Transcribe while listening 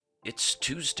It's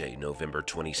Tuesday, November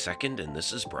 22nd, and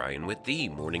this is Brian with the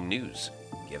Morning News.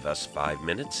 Give us 5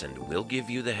 minutes and we'll give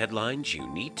you the headlines you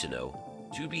need to know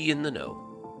to be in the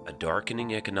know. A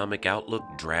darkening economic outlook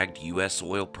dragged U.S.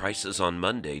 oil prices on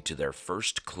Monday to their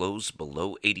first close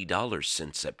below $80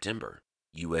 since September.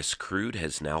 U.S. crude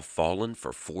has now fallen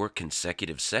for 4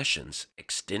 consecutive sessions,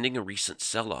 extending a recent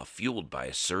sell-off fueled by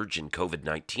a surge in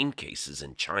COVID-19 cases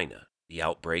in China. The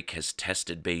outbreak has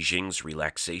tested Beijing's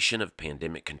relaxation of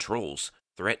pandemic controls,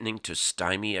 threatening to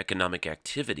stymie economic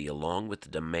activity along with the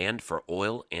demand for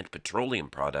oil and petroleum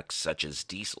products such as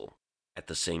diesel. At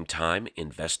the same time,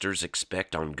 investors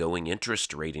expect ongoing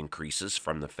interest rate increases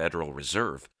from the Federal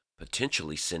Reserve,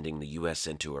 potentially sending the U.S.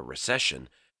 into a recession,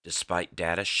 despite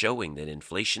data showing that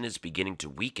inflation is beginning to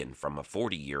weaken from a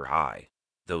 40-year high.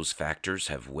 Those factors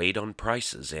have weighed on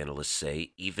prices, analysts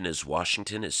say, even as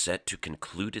Washington is set to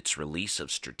conclude its release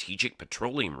of strategic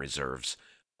petroleum reserves,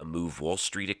 a move Wall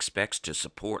Street expects to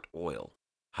support oil.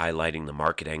 Highlighting the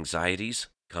market anxieties,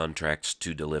 contracts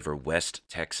to deliver West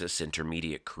Texas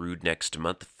Intermediate crude next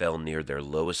month fell near their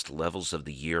lowest levels of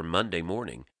the year Monday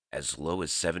morning, as low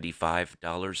as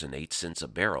 $75.08 a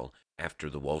barrel,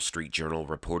 after the Wall Street Journal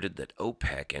reported that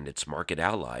OPEC and its market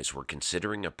allies were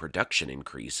considering a production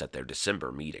increase at their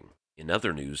December meeting. In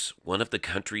other news, one of the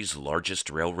country's largest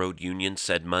railroad unions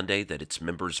said Monday that its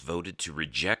members voted to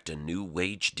reject a new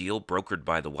wage deal brokered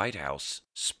by the White House,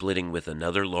 splitting with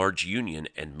another large union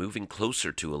and moving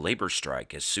closer to a labor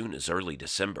strike as soon as early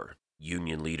December.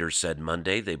 Union leaders said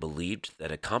Monday they believed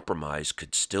that a compromise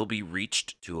could still be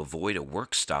reached to avoid a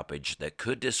work stoppage that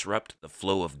could disrupt the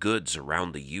flow of goods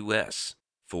around the U.S.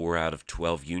 4 out of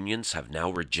 12 unions have now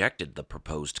rejected the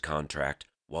proposed contract,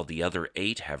 while the other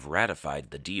 8 have ratified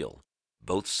the deal.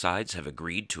 Both sides have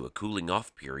agreed to a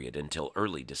cooling-off period until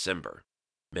early December.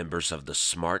 Members of the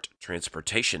SMART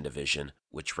Transportation Division,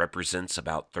 which represents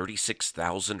about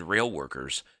 36,000 rail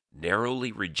workers,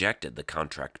 narrowly rejected the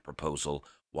contract proposal,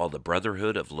 while the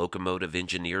Brotherhood of Locomotive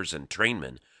Engineers and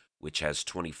Trainmen, which has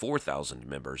 24,000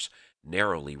 members,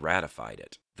 narrowly ratified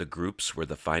it. The groups were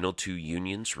the final 2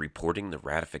 unions reporting the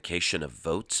ratification of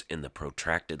votes in the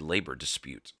protracted labor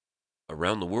dispute.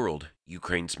 Around the world,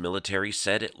 Ukraine's military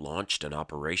said it launched an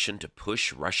operation to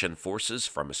push Russian forces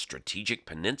from a strategic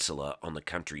peninsula on the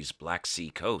country's Black Sea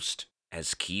coast,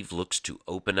 as Kyiv looks to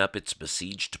open up its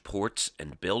besieged ports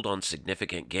and build on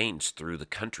significant gains through the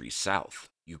country's south.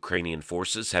 Ukrainian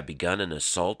forces have begun an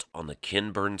assault on the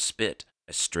Kinburn Spit,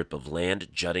 a strip of land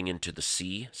jutting into the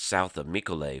sea south of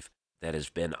Mykolaiv that has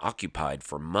been occupied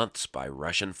for months by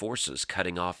Russian forces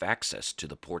cutting off access to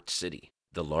the port city.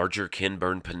 The larger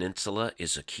Kinburn Peninsula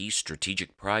is a key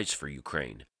strategic prize for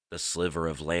Ukraine. The sliver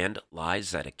of land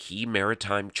lies at a key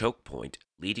maritime choke point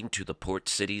leading to the port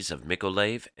cities of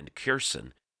Mykolaiv and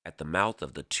Kherson at the mouth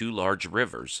of the 2 large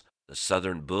rivers, the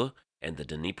southern Buh and the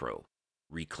Dnipro.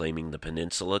 Reclaiming the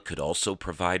peninsula could also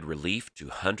provide relief to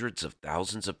hundreds of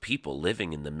thousands of people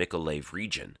living in the Mykolaiv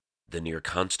region. The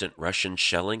near-constant Russian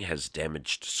shelling has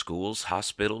damaged schools,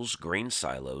 hospitals, grain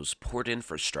silos, port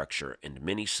infrastructure, and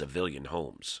many civilian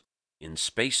homes. In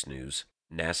space news,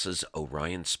 NASA's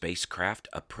Orion spacecraft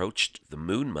approached the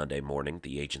moon Monday morning,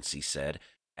 the agency said,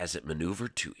 as it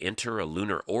maneuvered to enter a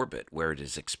lunar orbit where it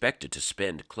is expected to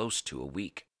spend close to a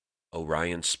week.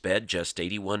 Orion sped just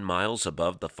 81 miles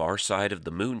above the far side of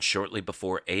the moon shortly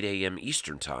before 8 a.m.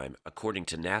 Eastern Time, according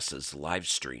to NASA's live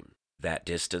stream. That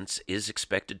distance is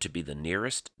expected to be the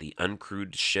nearest the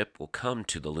uncrewed ship will come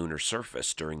to the lunar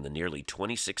surface during the nearly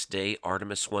 26-day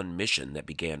Artemis 1 mission that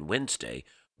began Wednesday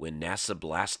when NASA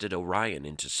blasted Orion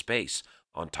into space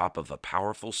on top of a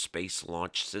powerful Space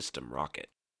Launch System rocket.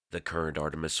 The current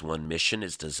Artemis 1 mission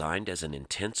is designed as an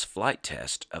intense flight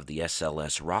test of the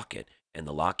SLS rocket and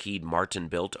the Lockheed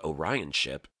Martin-built Orion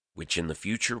ship, which in the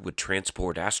future would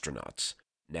transport astronauts.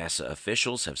 NASA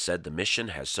officials have said the mission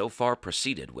has so far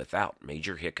proceeded without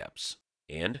major hiccups.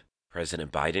 And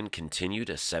President Biden continued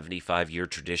a 75-year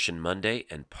tradition Monday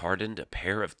and pardoned a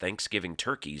pair of Thanksgiving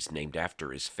turkeys named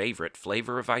after his favorite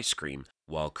flavor of ice cream,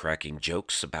 while cracking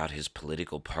jokes about his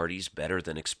political party's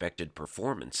better-than-expected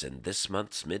performance in this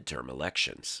month's midterm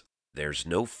elections. There's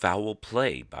no foul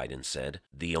play, Biden said.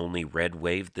 The only red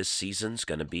wave this season's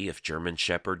gonna be if German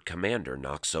Shepherd Commander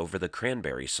knocks over the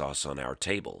cranberry sauce on our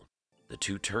table. The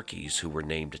 2 turkeys, who were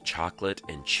named Chocolate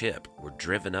and Chip, were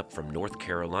driven up from North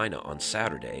Carolina on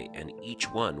Saturday, and each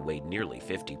one weighed nearly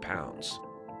 50 pounds.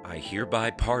 I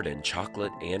hereby pardon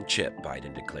Chocolate and Chip,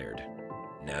 Biden declared.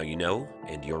 Now you know,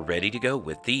 and you're ready to go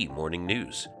with the morning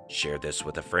news. Share this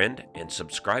with a friend and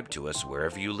subscribe to us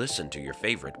wherever you listen to your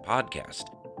favorite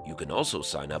podcast. You can also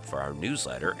sign up for our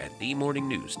newsletter at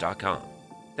themorningnews.com.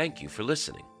 Thank you for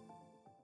listening.